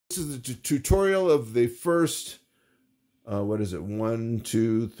This is the tutorial of the first, what is it? 1,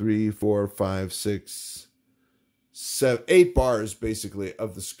 2, 3, 4, 5, 6, 7, 8 bars, basically,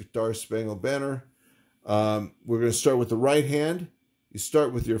 of the Star Spangled Banner. We're going to start with the right hand. You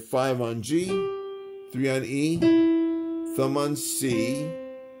start with your 5 on G, 3 on E, thumb on C,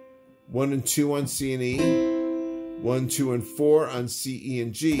 1 and 2 on C and E, 1, 2, and 4 on C, E,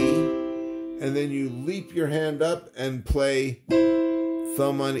 and G, and then you leap your hand up and play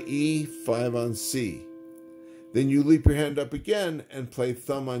thumb on E, 5 on C. Then you leap your hand up again and play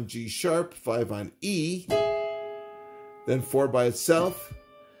thumb on G sharp, 5 on E, then 4 by itself.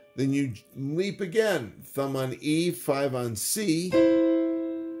 Then you leap again, thumb on E, 5 on C,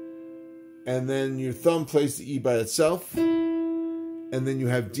 and then your thumb plays the E by itself, and then you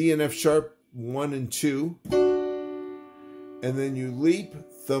have D and F sharp, 1 and 2, and then you leap,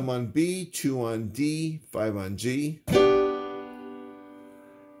 thumb on B, 2 on D, 5 on G.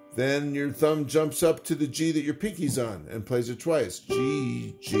 Then your thumb jumps up to the G that your pinky's on and plays it twice.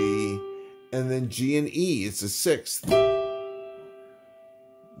 G, G, and then G and E. It's a 6th.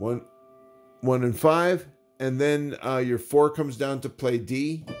 1 and 5. And then your 4 comes down to play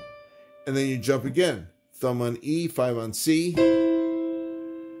D. And then you jump again. Thumb on E, 5 on C.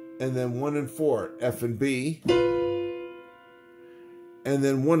 And then 1 and 4, F and B. And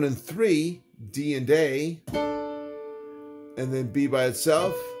then 1 and 3, D and A. And then B by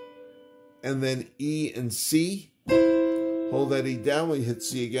itself. And then E and C. Hold that E down while you hit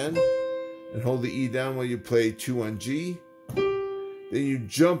C again. And hold the E down while you play 2 on G. Then you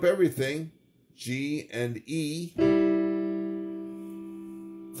jump everything. G and E.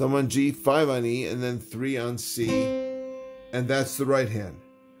 Thumb on G, 5 on E, and then 3 on C. And that's the right hand.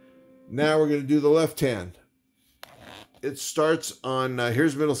 Now we're going to do the left hand. It starts on,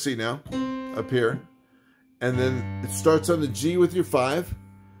 here's middle C now, up here. And then it starts on the G with your 5.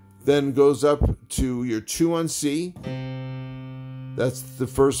 Then goes up to your 2 on C. That's the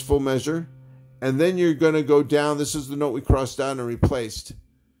first full measure. And then you're going to go down. This is the note we crossed down and replaced.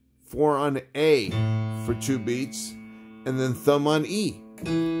 4 on A for 2 beats. And then thumb on E.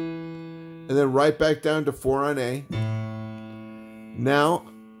 And then right back down to 4 on A. Now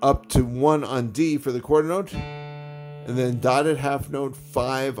up to 1 on D for the quarter note. And then dotted half note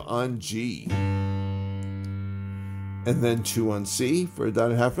 5 on G. And then 2 on C for a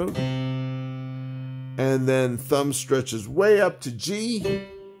dotted half note. And then thumb stretches way up to G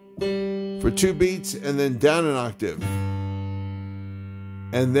for 2 beats, and then down an octave.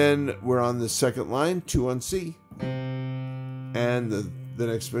 And then we're on the second line, 2 on C. And the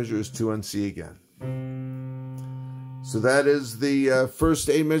next measure is 2 on C again. So that is the first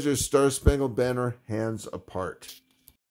A measure, Star Spangled Banner, hands apart.